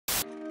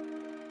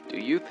Do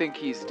you think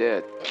he's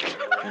dead?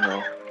 You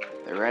know,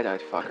 the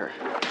red-eyed fucker.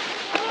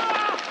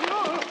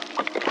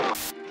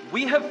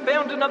 We have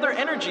found another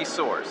energy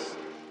source.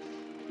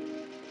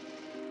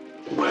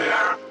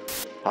 Where?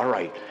 All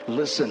right,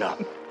 listen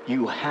up.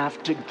 You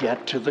have to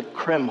get to the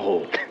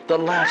Kremhole, the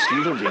last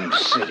living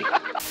city.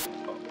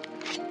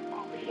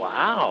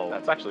 Wow.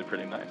 That's actually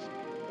pretty nice.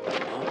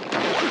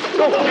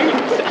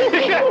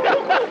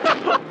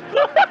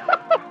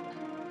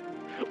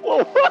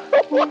 Whoa.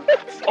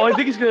 Oh, I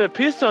think he's gonna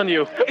piss on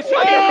you.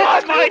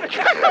 Oh my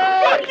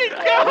fucking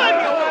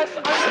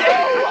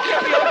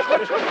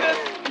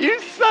god! You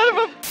son of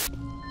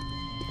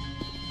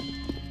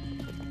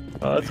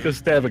a... Let's go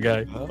stab a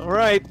guy. All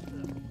right.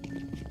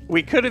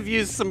 We could have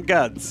used some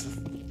guns.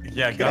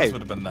 Yeah, guns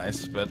would have been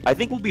nice, but... I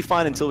think we'll be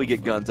fine until we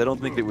get guns. I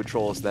don't think they would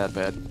troll us that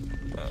bad.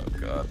 Oh,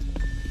 God.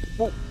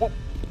 Whoa, whoa.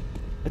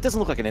 It doesn't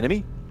look like an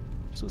enemy.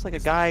 It looks like a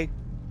guy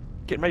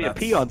getting ready to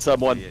pee on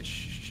someone. Hey,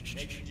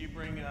 did you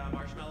bring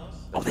marshmallows?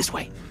 Oh, this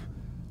way.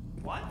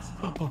 What?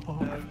 You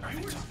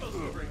were supposed to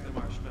bring the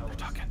marshmallows. They're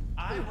talking.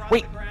 I brought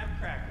Wait. the graham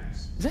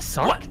crackers. Is this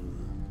Sark?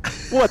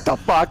 What the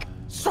fuck?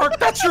 Sark,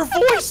 that's your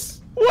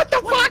voice! What the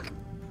fuck?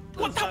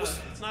 What that was?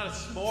 It's not a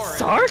s'more.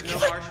 Sark? No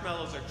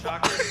marshmallows or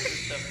chocolate.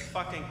 It's just a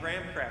fucking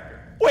graham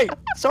cracker. Wait,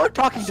 Sark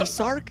talking to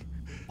Sark?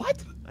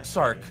 What?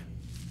 Sark.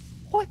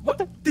 What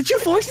the? Did you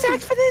voice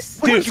act for this?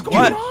 Dude, What's what?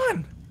 going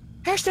on?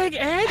 Hashtag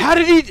ad? How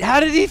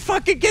did he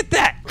fucking get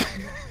that?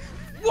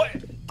 What?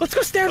 Let's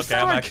go stab Okay,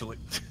 Sark.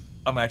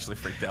 I'm actually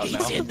freaked out now.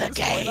 He's in the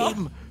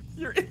game.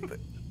 You're in the...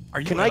 Are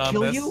you Can in I on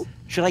kill this? you?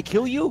 Should I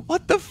kill you?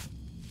 What the f?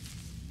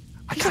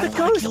 I He's kinda the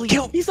wanna ghost. kill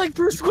you. He's like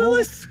Bruce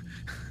Willis.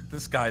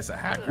 This guy's a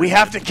hacker. We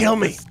have to kill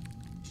me.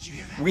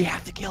 We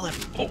have to kill him.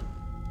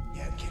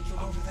 Yeah, it came from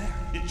over there.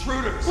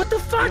 Intruders. What the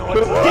fuck?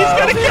 He's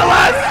gonna kill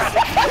us.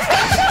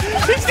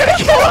 He's gonna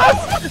kill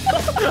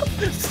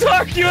us.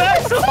 Sark, you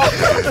asshole!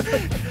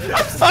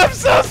 I'm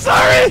so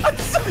sorry.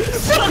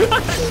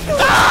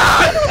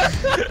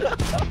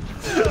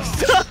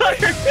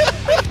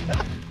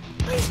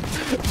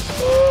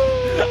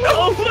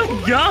 Oh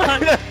my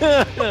god!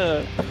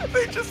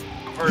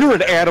 You're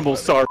an animal,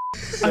 Sark.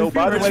 So,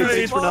 by the way, betrayed.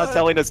 thanks for not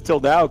telling us till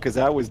now, because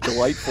that was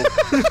delightful.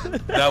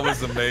 That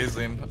was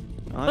amazing.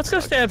 Let's go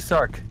stab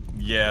Sark.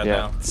 Yeah,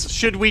 Yeah. no.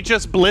 Should we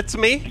just blitz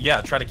me?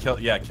 Yeah, try to kill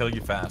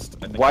you fast.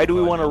 I think Why that's do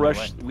we probably want to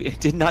the only rush? It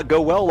did not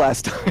go well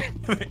last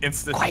time. way.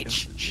 Instant. Quiet,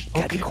 shh,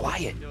 gotta be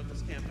quiet. You know what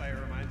this campfire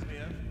reminds me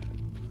of?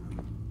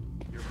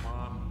 Your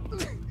mom.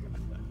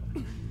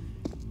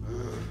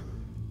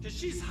 Cause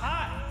she's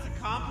hot. It's a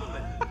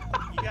compliment.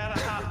 You got a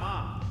hot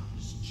mom.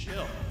 Just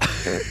chill.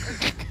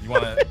 You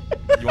wanna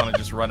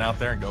just run out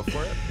there and go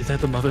for it? Is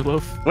that the mother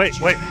loaf? Wait,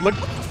 look.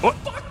 What?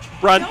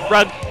 Run.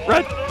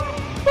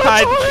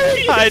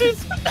 Hide.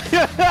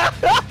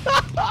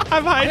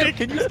 I'm hiding.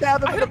 Can you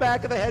stab him in the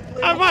back of the head,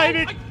 please? I'm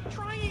hiding.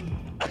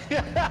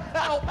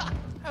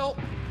 Help!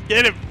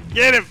 Get him.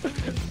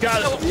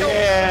 Got him.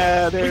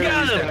 Yeah, there We we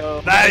got him.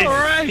 go. Nice. All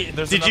right.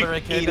 There's Did you another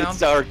AK Eat down. it,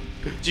 Sark.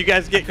 Did you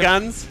guys get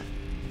guns?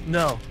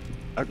 No.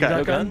 Okay.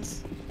 You got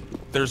guns?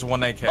 There's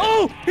one AK.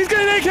 Oh, he's got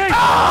an AK!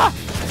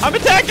 I'm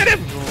attacking him.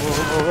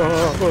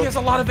 He has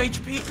a lot of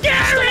HP.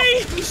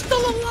 Gary! He's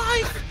still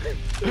alive.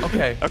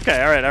 Okay.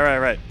 Okay. All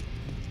right.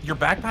 Your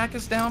backpack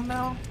is down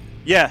now.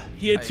 Yeah.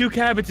 He had 2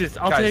 cabbages.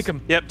 I'll Guys. take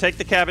him. Yep. Take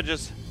the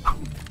cabbages.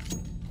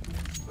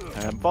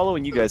 I'm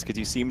following you guys because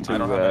you seem to. I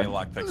don't have any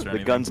lockpicks or the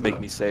anything. guns make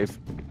me safe.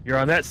 You're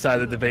on that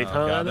side of the debate, Oh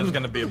huh? god, there's Adam?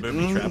 gonna be a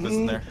booby trap,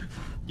 isn't there?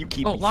 You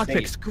keep Oh, me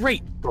lockpicks. safe.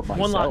 Great. For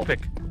One myself.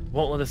 lockpick.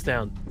 Won't let us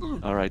down.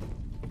 All right.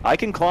 I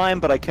can climb,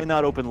 but I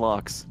cannot open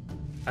locks.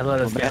 I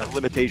let us Man down. of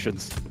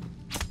limitations.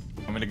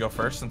 Want me to go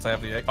first since I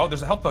have the AK? Oh,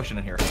 there's a health potion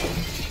in here.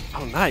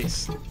 Oh,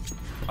 nice.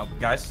 Oh,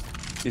 guys.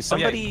 Is Oh,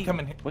 yeah, somebody come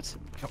in here. What's?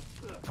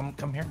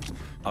 Come here.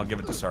 I'll give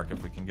it to Sark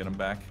if we can get him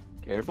back.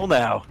 Careful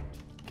now.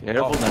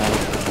 Careful Oh.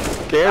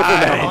 now. Careful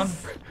Come now. on.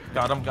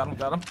 Got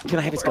him. Can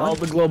I have his All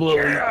gun? the global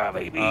elite. Yeah,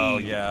 baby. Oh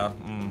yeah.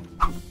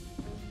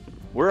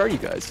 Where are you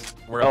guys?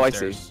 We're Oh, I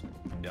upstairs. see.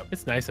 Yep.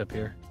 It's nice up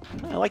here.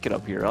 I like it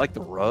up here. I like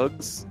the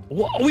rugs.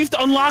 Whoa, we have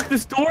to unlock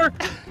this door?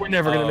 We're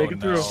never gonna Oh, make it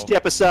through. no.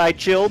 Step aside,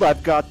 chilled.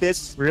 I've got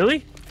this.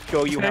 Really?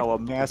 Show you Okay. how a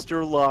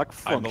master lock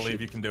I functions.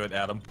 believe you can do it,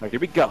 Adam. All right, here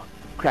we go.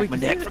 Crack Wait, my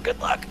did neck you- for good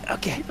luck.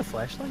 Okay. Get the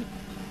flashlight.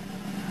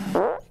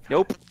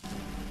 Nope.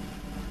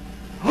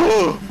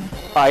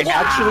 I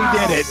actually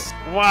did it.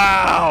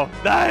 Wow.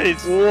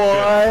 Nice.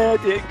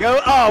 What? It go?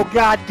 Oh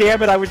god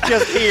damn it! I was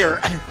just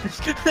here.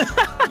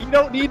 You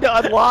don't need to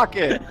unlock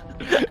it.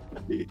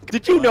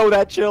 Did you know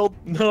that, Chilled?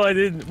 No, I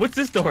didn't. What's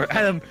this door?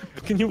 Adam,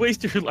 can you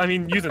waste your... I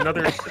mean, use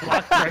another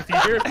lock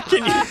right here?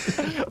 Can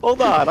you?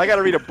 Hold on, I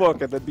gotta read a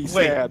book and then be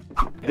Wait. sad.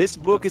 This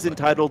book is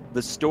entitled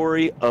 "The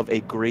Story of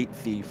a Great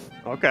Thief."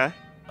 Okay.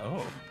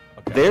 Oh.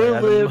 Okay. There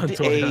Adam lived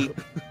Montoya.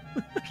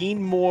 a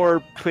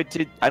Pinmore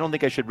Petit. I don't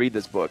think I should read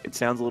this book. It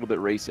sounds a little bit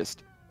racist.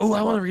 Oh,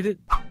 I want to read it.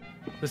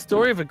 The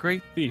story of a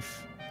great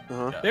thief.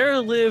 Uh-huh. There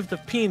lived a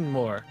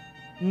Pinmore.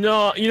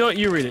 No, you know what?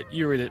 You read it.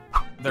 You read it.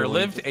 There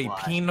lived a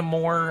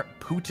Pinmore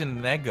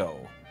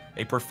Putinnego,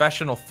 a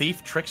professional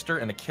thief, trickster,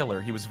 and a killer.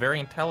 He was very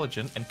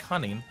intelligent and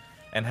cunning,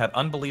 and had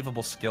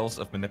unbelievable skills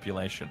of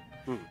manipulation.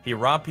 He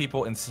robbed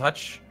people in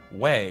such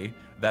way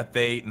that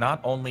they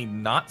not only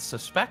not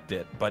suspect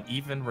it, but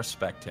even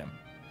respect him.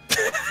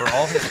 For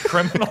all his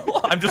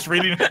criminal... I'm just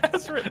reading it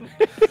as written.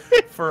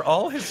 For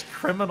all his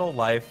criminal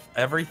life,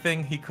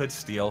 everything he could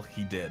steal,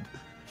 he did.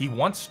 He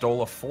once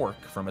stole a fork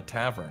from a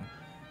tavern.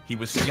 He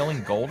was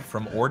stealing gold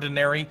from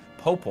ordinary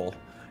popal,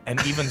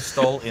 and even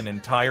stole an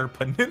entire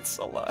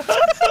peninsula.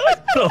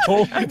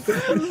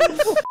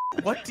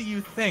 What do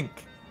you think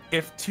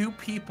if two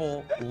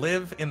people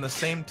live in the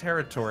same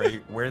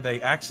territory where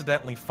they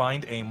accidentally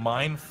find a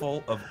mine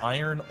full of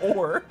iron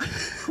ore?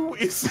 Who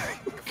is...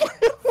 What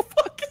the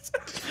fuck is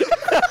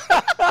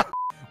that?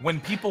 When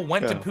people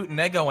went to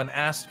Putanego and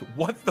asked,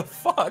 what the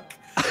fuck?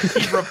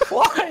 He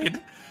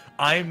replied,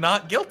 I'm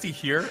not guilty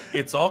here.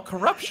 It's all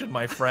corruption,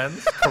 my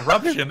friends.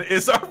 Corruption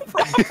is our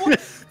problem.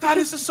 That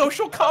is a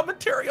social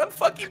commentary on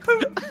fucking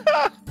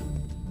Putin.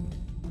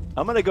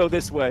 I'm gonna go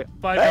this way.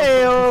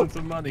 Hey,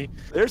 some money.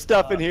 There's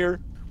stuff in here.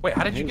 Wait,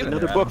 how did you get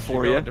another there, book Adam?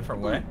 for Did you you? go a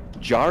different way?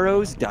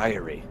 Jaro's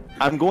diary.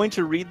 I'm going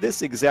to read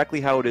this exactly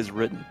how it is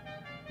written.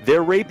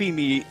 They're raping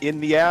me in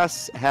the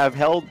ass, have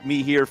held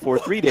me here for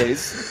 3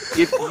 days.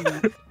 If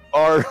you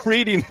are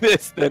reading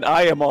this, then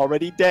I am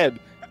already dead.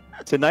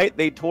 Tonight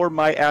they tore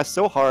my ass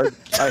so hard,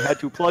 I had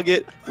to plug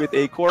it with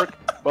a cork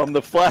from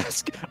the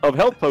flask of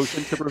health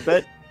potion to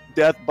prevent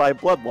death by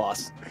blood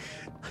loss.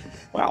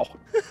 Wow.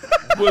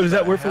 What was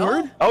that word for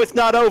word? Oh, it's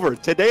not over.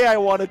 Today I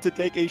wanted to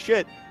take a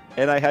shit,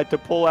 and I had to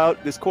pull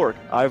out this cork.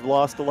 I've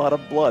lost a lot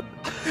of blood.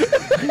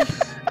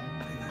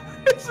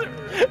 This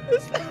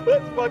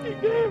fucking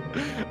game.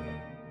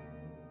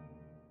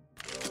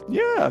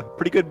 Yeah,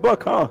 pretty good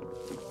book, huh?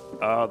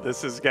 Oh,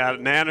 this has got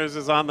Nanners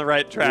is on the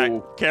right track.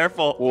 Ooh.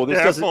 Careful. Well, this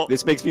careful. doesn't.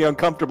 This makes me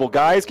uncomfortable,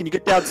 guys. Can you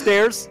get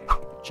downstairs?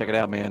 Check it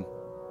out, man.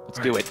 Let's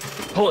do it.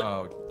 Pull it.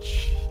 Oh,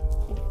 gee.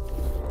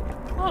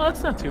 Oh,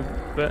 that's not too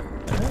bad.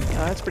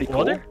 That's pretty cool.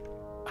 Water?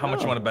 How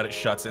much you want to bet it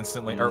shuts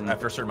instantly, or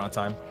after a certain amount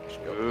of time?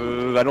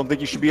 I don't think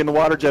you should be in the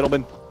water,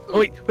 gentlemen. Oh,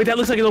 wait, that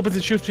looks like it opens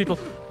and shoots people.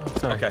 Oh,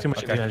 sorry, Okay, too much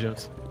okay. Indiana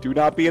Jones. Do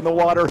not be in the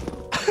water.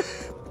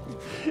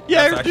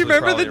 Yeah, That's do you actually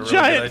remember probably the a really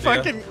giant good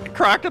idea. fucking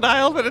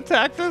crocodile that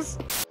attacked us?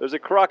 There's a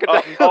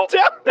crocodile.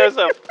 There's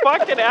a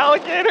fucking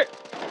alligator.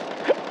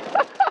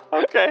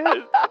 Okay,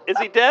 is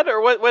he dead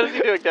or what is he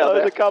doing down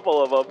there? There's a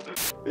couple of them.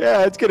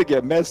 Yeah, it's gonna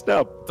get messed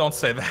up. Don't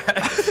say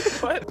that.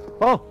 What?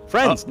 Oh,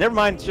 friends, never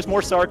mind. It's just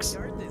more Sarks.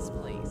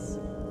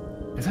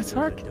 Is that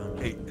Sark?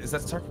 Hey, is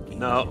that Sark?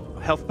 No,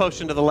 health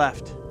potion to the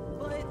left.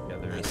 Yeah,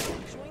 there is.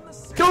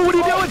 Go, what are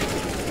you doing?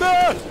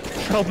 Ah!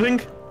 Helping?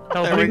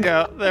 There we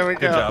go. There we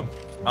Good go. job.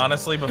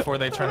 Honestly, before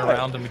they turn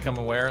around and become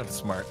aware, it's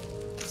smart.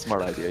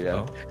 Smart idea, yeah.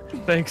 Oh.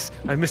 Thanks.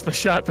 I missed my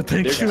shot, but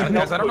thank you.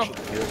 Guys, I don't know.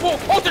 Whoa,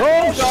 Oh,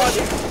 God!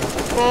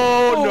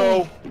 Oh,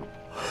 no!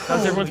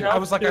 How's everyone I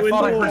was like, I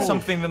thought I heard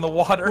something in the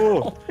water.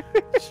 Oh.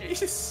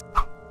 Jeez.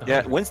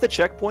 Yeah, when's the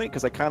checkpoint?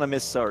 Because I kind of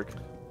miss Sark.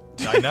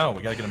 I know.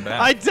 We gotta get him back.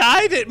 I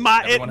died at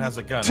Everyone has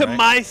a gun, to right?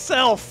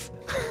 myself.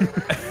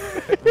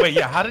 Wait,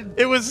 yeah. How did?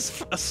 It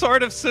was a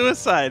sort of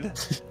suicide.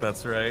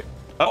 That's right.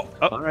 Oh,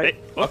 All right.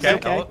 Okay.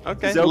 Okay. It's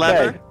okay.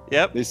 Lever.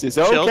 Yep. This is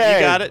Chilled, okay. you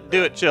got it.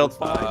 Do it, Chilled.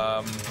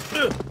 Gotta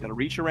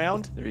reach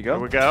around. There you go.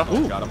 Here we go.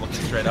 Got him looking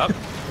straight up.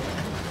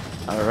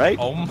 All right.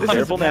 Oh my.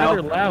 Careful now.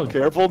 rather loud.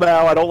 Careful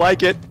now. I don't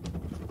like it.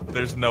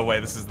 There's no way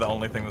this is the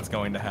only thing that's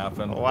going to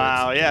happen.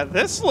 Wow, yeah,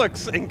 this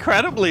looks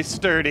incredibly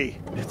sturdy.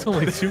 It's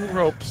only 2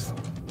 ropes.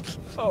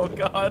 Oh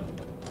God.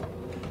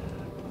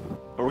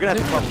 But we're gonna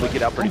have to probably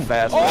get out pretty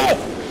fast.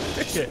 Oh!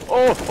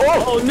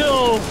 Oh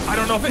no! I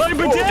don't know if My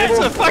it's. It's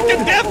a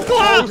fucking death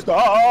club!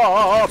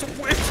 Stop!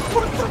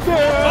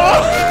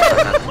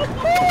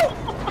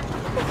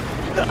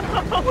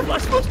 What am I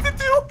supposed to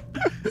do?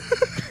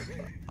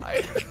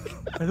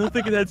 I don't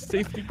think it had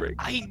safety brake.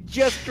 I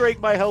just drank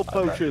my health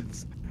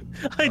potions.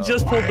 I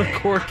just pulled the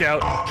cork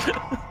out.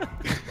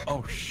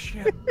 Oh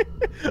shit.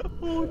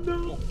 Oh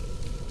no.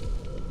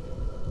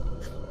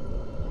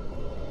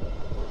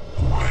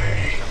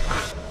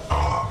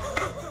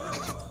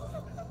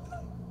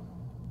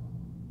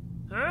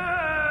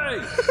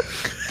 Hey!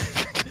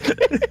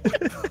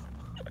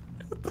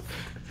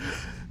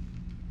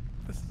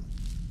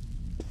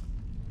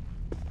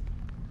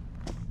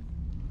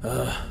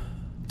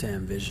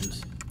 Damn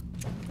visions.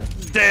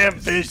 Damn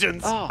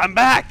visions! Oh. I'm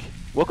back!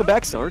 Welcome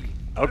back, Sark.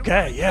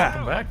 Okay, yeah.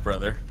 Come back,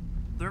 brother.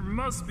 There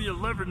must be a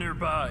lever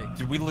nearby.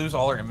 Did we lose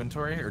all our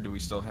inventory, or do we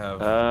still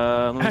have?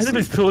 Let me Adam see.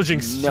 is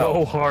pillaging so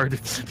No. hard.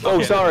 Oh,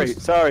 Okay, sorry.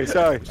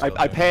 there's-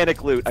 I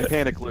panic loot.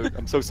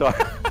 I'm so sorry.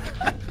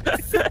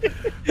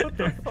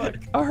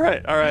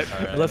 Alright.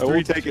 I Left won't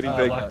reach, take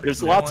anything. lock-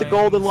 There's lots of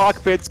golden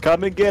lock pits.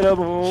 Come and get them.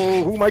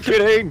 Oh, who am I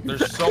kidding?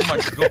 There's so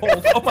much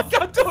gold. Oh my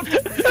God! Don't.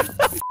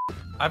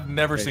 I've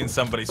never seen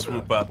somebody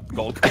swoop up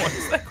gold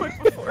coins that quick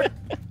before.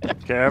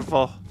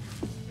 Careful.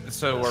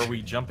 So are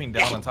we jumping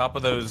down on top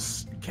of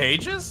those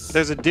cages?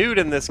 There's a dude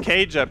in this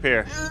cage up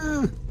here.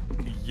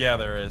 Yeah,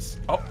 there is.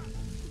 Oh,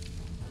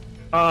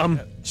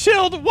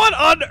 Chilled, what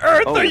on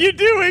earth Oh. are you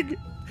doing?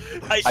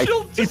 I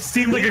It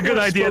seemed like a good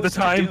We're idea at the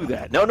supposed to time. do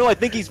that. No, I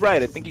think he's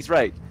right.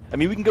 I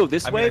mean, we can go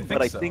this I mean, way, I think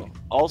but I so. think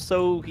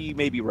also he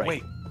may be right.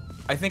 Wait,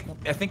 I think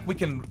we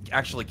can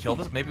actually kill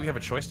this. Maybe we have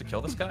a choice to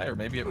kill this guy, or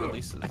maybe it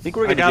releases. I think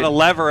we're I gonna got a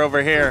lever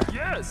over here.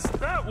 Yes,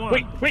 that one.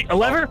 Wait, a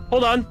lever?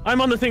 Hold on.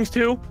 I'm on the things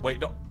too. Wait,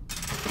 no.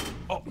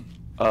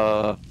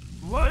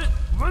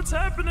 What's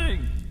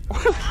happening?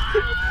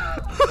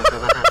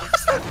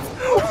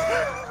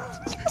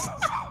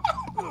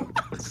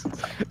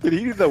 Did he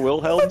do the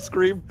Wilhelm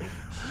scream?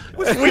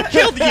 We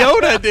killed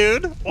Yoda,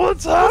 dude.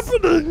 What's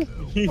happening?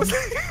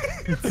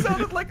 It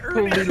sounded like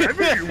Ernie.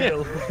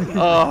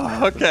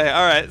 Oh, okay.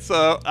 All right.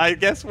 So I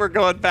guess we're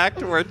going back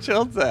to where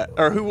Chill's at,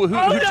 or who? Oh no!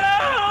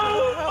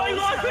 My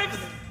lockpicks!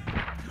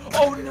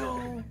 Oh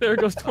no! There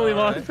goes 20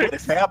 lockpicks. What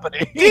is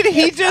happening? Did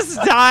he just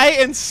die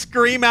and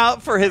scream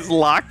out for his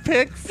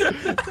lockpicks?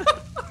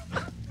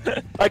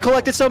 I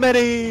collected so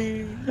many.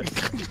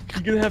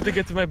 You're gonna have to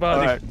get to my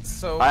body. All right.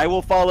 So I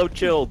will follow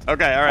Chilled.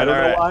 Okay. All right. I don't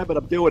all know right. why, but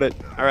I'm doing it.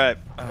 All right.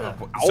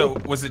 so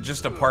was it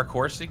just a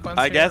parkour sequence?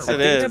 I here, guess or-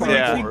 it is. but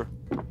Yeah. You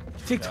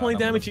take 20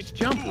 damage each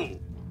jump.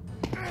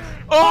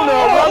 Oh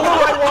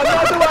no!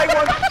 Not the right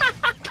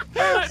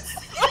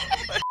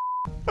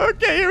one!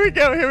 Okay. Here we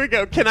go. Here we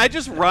go. Can I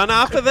just run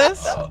off of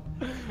this? Yeah.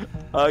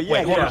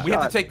 Wait, hold yeah. on. We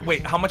have to take.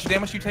 Wait, how much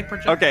damage do you take per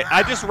jump? Okay.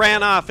 I just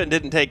ran off and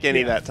didn't take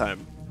any that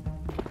time.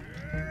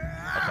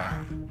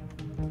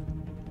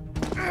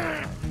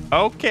 Okay.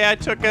 Okay. I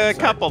took a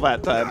couple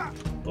that time.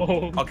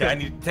 Oh, Okay, I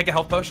need to take a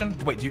health potion.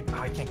 Wait, do you?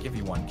 I can't give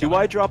you one. Do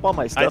I drop all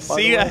my I stuff? by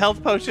the see a way?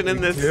 health potion in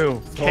this do.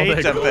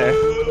 cage up there.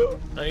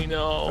 I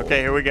know.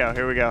 Okay. Here we go.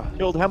 Here we go.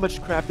 Chilled, how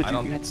much crap did I you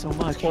don't- get so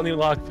much? 20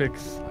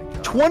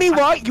 lockpicks. 20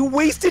 lock? You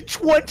wasted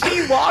 20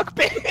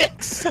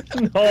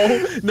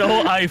 lockpicks!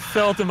 No, I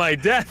fell to my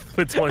death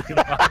with 20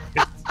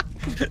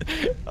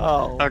 lockpicks.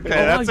 Oh. Okay. Oh, wow,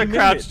 That's a you made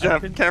crouch it.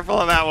 jump. Okay. Careful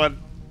of that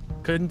one.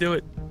 Couldn't do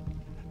it.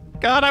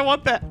 God, I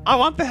want that. I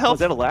want the Oh, health. is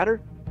that a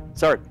ladder?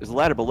 Sark, there's a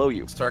ladder below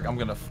you. Sark, I'm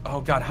gonna. Oh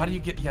God, how do you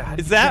get? Yeah. How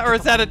do Is you that get or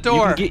is that a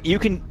door? You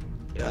can.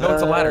 No,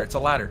 it's a ladder. It's a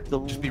ladder. the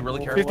Just be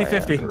really careful.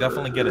 50-50. You can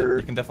definitely get it.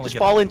 You can definitely Just get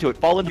fall it. into it.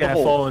 Fall into Yeah, the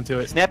hole. fall into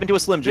it. Snap into a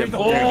Slim Jim. There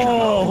you go.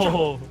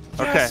 Oh!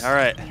 Okay. Yes! All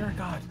right. You're a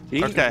god.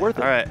 See? Okay. It's worth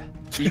it. All right.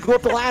 So you go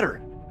up the ladder.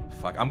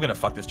 Fuck, I'm gonna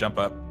fuck this jump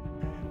up.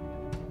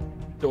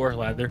 Door,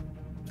 ladder.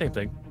 Same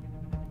thing.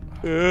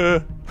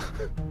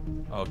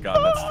 Oh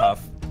God, that's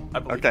tough. I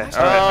believe Okay. All it.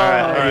 right. All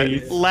right. All right.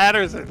 Nice.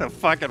 Ladders are the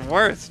fucking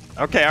worst.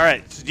 Okay. All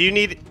right. So do you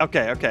need?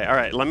 Okay. Okay. All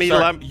right. Let me.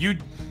 Sark,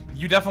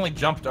 you definitely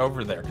jumped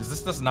over there because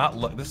this does not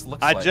look. This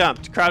looks. I like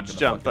jumped. Crouch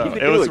jump though. You can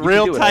It do was You can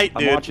real do it. tight,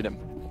 I'm dude. watching him.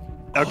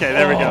 Okay.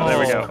 There we go. There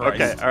we go. Oh, Okay.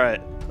 Christ. All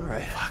right. All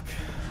right.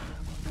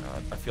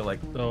 God, I feel like.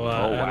 So, Oh,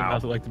 Adam, wow.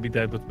 how's it like to be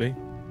dead with me?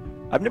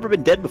 I've never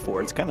been dead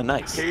before. It's kind of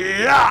nice.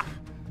 Yeah.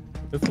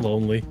 It's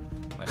lonely.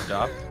 Nice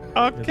job.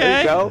 There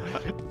Okay. you go.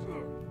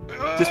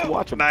 Just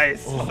watch him.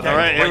 Nice. Okay, All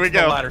right. Here right we to the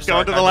go. ladder, Going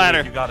Sark. to I the believe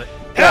ladder. You got it.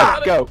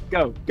 Go,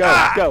 go,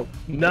 go, go.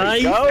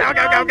 Nice. Go. Go.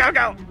 Go. Go. Go.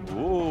 Go.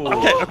 Ooh.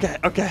 Okay. Okay.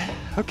 Okay.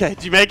 Okay.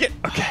 Did you make it?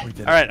 Okay. We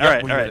did All right. it. All Yep,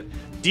 right. we All did right.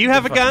 it. Do you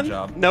have a Good fucking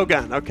gun? job. No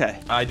gun. Okay.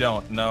 I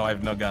don't. No, I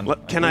have no gun.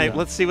 Can I?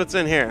 Let's see what's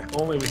in here.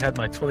 Only we had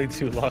my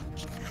 22 lock.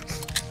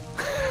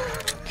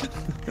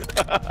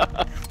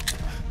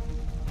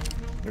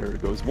 There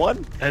goes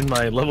one. And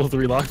my level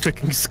 3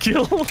 lockpicking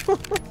skill.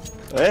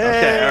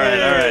 Hey. All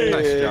right, all right.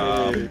 Nice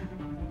job.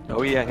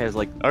 Oh yeah, it has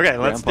like. Okay.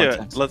 Let's do grandpa it.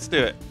 sense. Let's do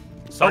it.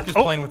 Sark is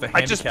Oh, playing with a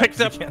I handicap. just picked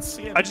so up. You can't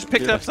see him. I just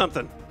picked up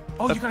something.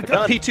 Oh, you got a A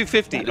gun.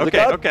 P250. There's a Okay.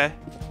 gun. Okay.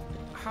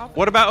 How?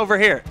 What about over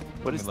here?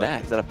 What is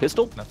that? Is that a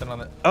pistol? Nothing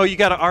on it. Oh, you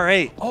got an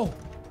R8. Oh.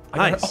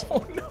 Nice.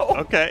 Oh no.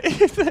 Okay.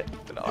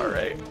 All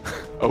right.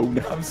 Oh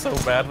no. I'm so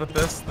bad with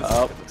this.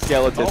 Oh,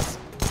 skeletons.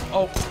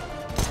 Oh.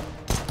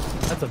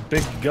 That's a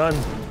big gun.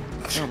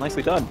 Oh,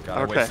 nicely done. God,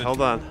 I Okay. wasted-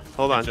 Hold on.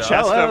 Hold on. Good job.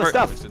 Chest Oh, over.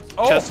 stuff. wasted-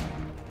 Oh. Chest.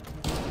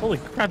 Holy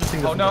crap, this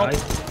thing Oh, doesn't no.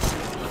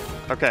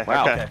 die. Okay.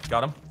 Wow. Okay. Okay,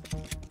 got him.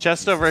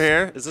 Chest over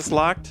here. Is this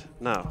locked?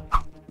 No.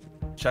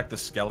 Check the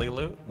skelly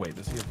loot. Wait,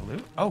 does he have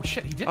loot? Oh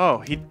shit, he did. Oh,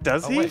 he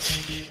does Oh, he?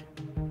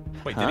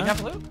 Wait, did he Huh?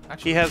 have loot?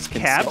 Actually, He has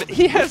cabbage.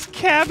 He has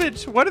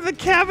cabbage. What are the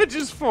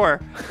cabbages for?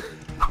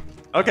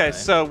 Okay, Alright,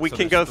 so we so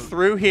can there's go the-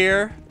 through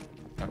here,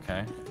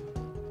 Okay.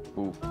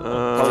 Ooh.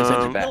 Probably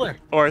send you back. Killer.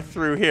 or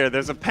through here.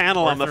 There's a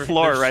panel Or on the through-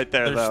 floor there's- right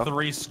there, There's though.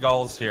 3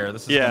 skulls here.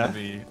 This is Yeah. gonna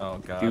be. Oh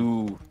god.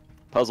 Ooh.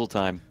 Puzzle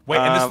time. Wait,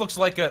 and this Um, looks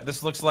like a.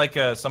 This looks like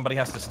somebody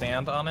has to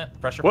stand on it.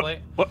 Pressure What? plate.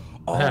 What?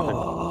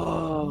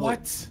 Oh.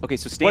 What? Okay,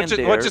 so stand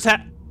there. What just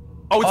happened?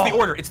 Oh, it's the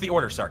order. It's the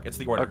order, Sark. It's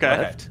the order.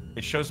 Okay.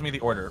 It shows me the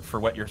order for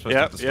what you're supposed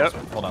Yep, to dispose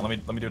yep. with. Hold on.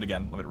 Let me do it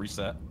again. Let me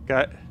reset.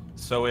 Got.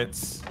 So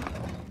it's.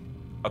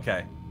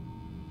 Okay.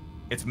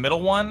 It's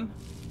middle one.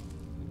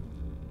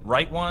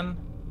 Right one.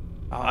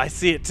 Oh, I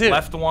see it too.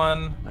 Left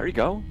one. There you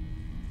go.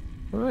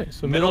 All right,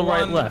 so middle,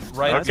 right, one, left.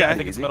 Right. Okay. I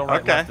think it's middle,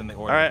 right, Okay. left in the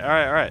All order. right. All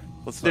right. All right.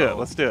 Let's do it. So-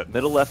 Let's do it.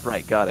 Middle, left,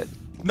 right. Got it.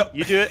 No.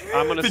 You do it.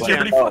 I'm gonna Did you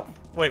stand. already?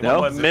 Wait. No.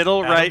 What was it?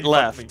 Middle, Adam, right, you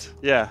fucked me. left.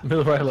 Yeah.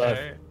 Middle, right, left.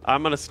 Okay.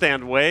 I'm gonna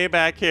stand way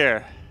back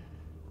here.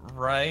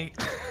 Right.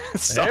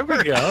 There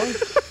we go.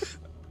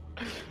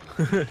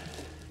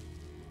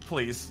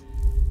 Please.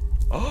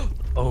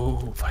 Oh,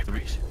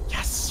 vibration.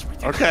 Yes. We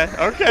did Okay,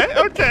 okay,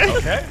 okay. it.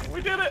 Okay,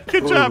 we did it.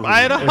 Good job.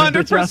 I had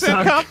Good job, 100%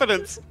 Sark.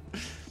 confidence.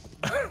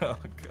 Oh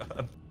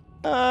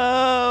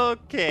god.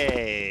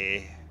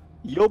 Okay.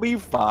 You'll be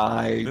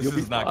fine. This You'll be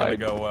is not fine. gonna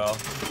go well.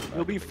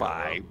 You'll be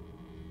fine.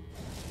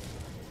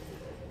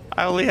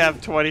 I only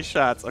have 20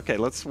 shots. Okay,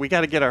 we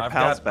gotta get our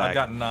pals back. I've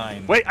got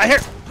 9. Wait, I hear.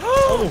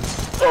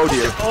 Oh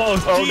dear.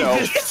 Oh, no.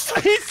 Jesus.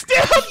 He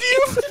stabbed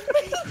you.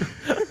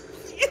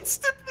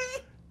 Instantly.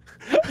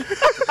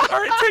 All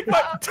right,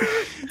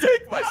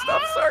 take my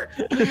stuff, Sark.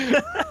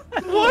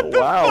 What the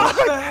Wow. fuck?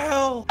 What the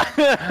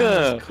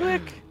hell?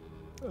 Quick.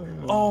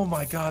 Oh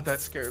my god, that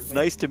scared me.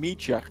 Nice to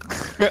meet you.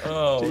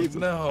 Oh Jesus.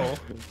 no.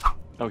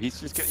 Oh, he's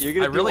just gonna. You're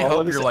gonna. I really do all hope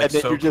of this, you're, like, and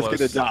then so you're just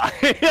close. gonna die.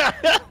 Yeah.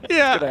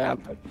 It's gonna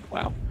happen.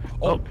 Wow.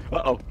 Oh,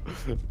 Uh-oh.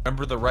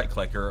 remember the right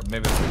click, or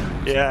maybe it's what you're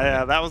using.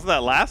 Yeah, that was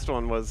that last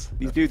one was.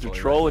 These dudes are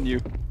totally trolling you.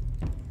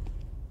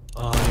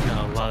 Oh, you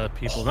got a lot of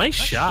people. Nice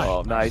shot.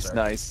 Oh, nice, Sark.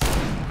 nice.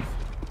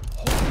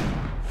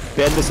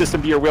 Bend the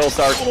system to your will,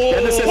 Sark.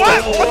 Bend the system.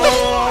 What? What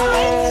the-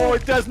 Oh,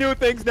 it does new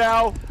things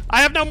now.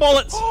 I have no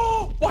mullets.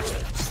 Oh, watch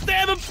it.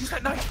 Stab him. Use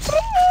that knife.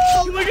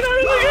 Look at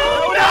her.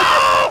 Look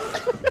at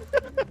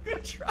her.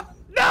 Good try.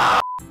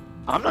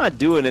 I'm not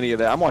doing any of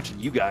that. I'm watching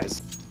you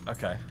guys.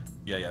 Okay.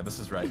 Yeah, this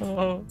is right.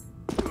 Oh.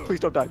 Please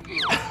don't die.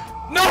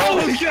 No!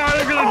 Oh, God,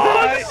 I'm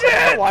gonna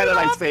die. Why did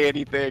I say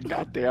anything?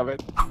 God damn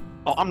it.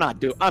 Oh, I'm not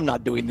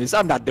doing this.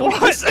 I'm not doing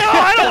What? this. No,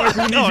 I don't.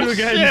 We need Oh, you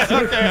again. shit.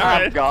 Okay, all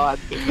Oh right. God.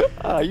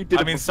 You did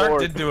I it mean, before. Sark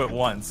did do it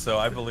once, so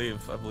I believe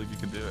you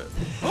can do it.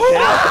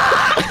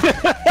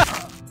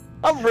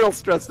 I'm real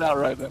stressed out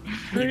right now.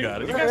 You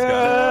got it. You guys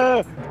got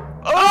it.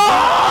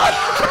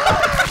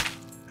 Oh!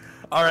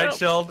 All right,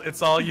 Shield,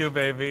 it's all you,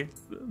 baby.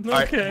 All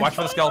right, Okay. watch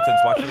for the skeletons.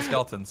 Watch for the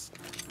skeletons.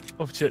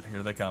 Oh, shit.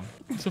 Here they come.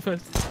 So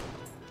fast.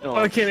 Oh,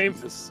 I can't aim.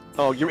 Jesus.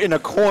 Oh, you're in a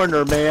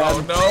corner, man.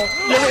 Oh no!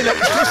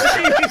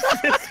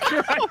 Jesus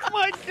Christ. Oh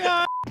my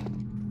god.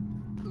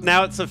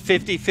 Now it's a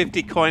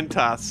 50-50 coin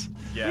toss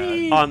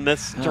Yeah. on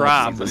this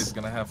drop. Somebody's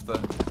gonna have to.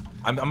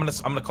 I'm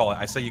gonna call it.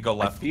 I say you go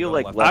left. feel Go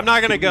like left. left- I'm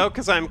not gonna go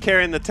because I'm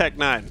carrying the Tech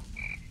 9.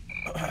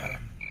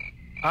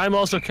 I'm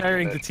also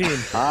carrying the team.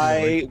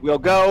 I will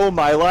go.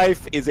 My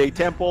life is a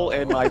temple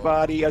and my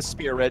body a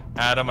spirit.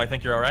 Adam, I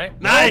think you're all right.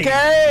 Nice!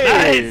 Okay.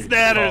 Nice, Called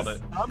Nanners!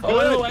 it. I'm Oh,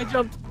 good. no, I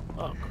jumped.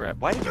 Oh, crap.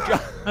 Why did you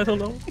jump? I don't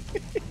know.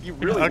 You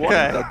really Okay.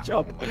 wanted that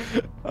jump.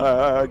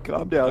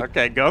 Calm down.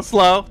 Okay, go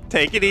slow.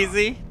 Take it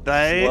easy.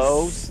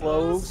 Nice.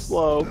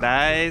 Slow.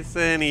 Nice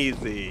and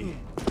easy.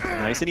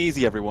 Nice and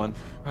easy, everyone.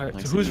 All right,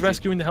 Nice so and who's easy.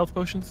 rescuing the health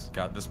potions?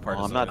 God, this part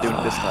Oh, is. I'm not doing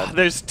it this time.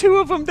 There's 2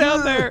 of them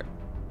down there.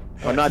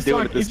 I'm not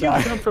doing Sark, it this if you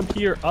time. jump from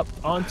here up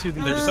onto the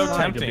They're so side,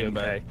 you'll be tempting,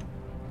 but- okay.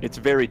 It's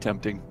very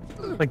tempting.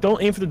 Like,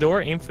 don't aim for the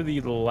door, aim for the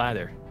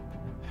ladder.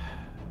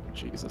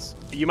 Jesus.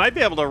 You might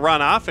be able to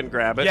run off and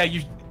grab it. Yeah,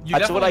 you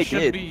That's what I definitely should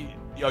did.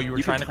 be. Oh, you were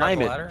You can trying to climb time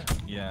the it. ladder?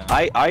 Yeah.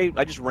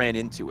 I just ran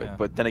into it, Yeah.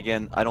 but then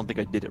again, I don't think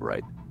I did it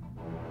right.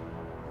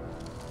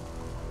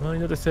 Well, you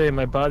know what they say,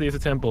 my body is a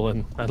temple,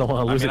 and I don't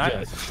want to lose mean, it I-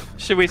 yet.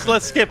 Should we?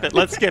 Let's skip it.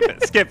 Let's skip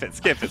it. Skip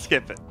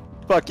it.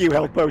 Fuck you,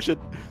 health potion.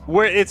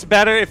 It's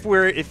better if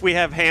we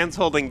have hands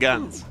holding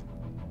guns.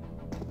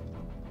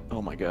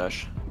 Oh my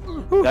gosh.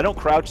 I don't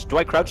crouch. Do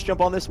I crouch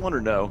jump on this one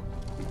or no?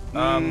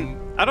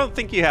 I don't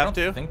think you I have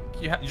don't to. think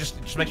you have.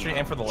 Just make sure you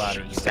aim for the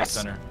ladder. Just stay Jesus.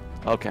 center.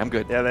 Okay, I'm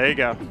good. Yeah, there you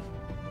go.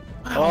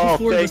 Oh,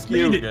 Before thank this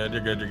you. made You're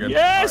it. good. You're good.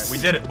 Yes! All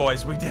right, we did it,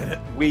 boys. We did it.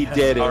 We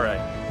did it. All right.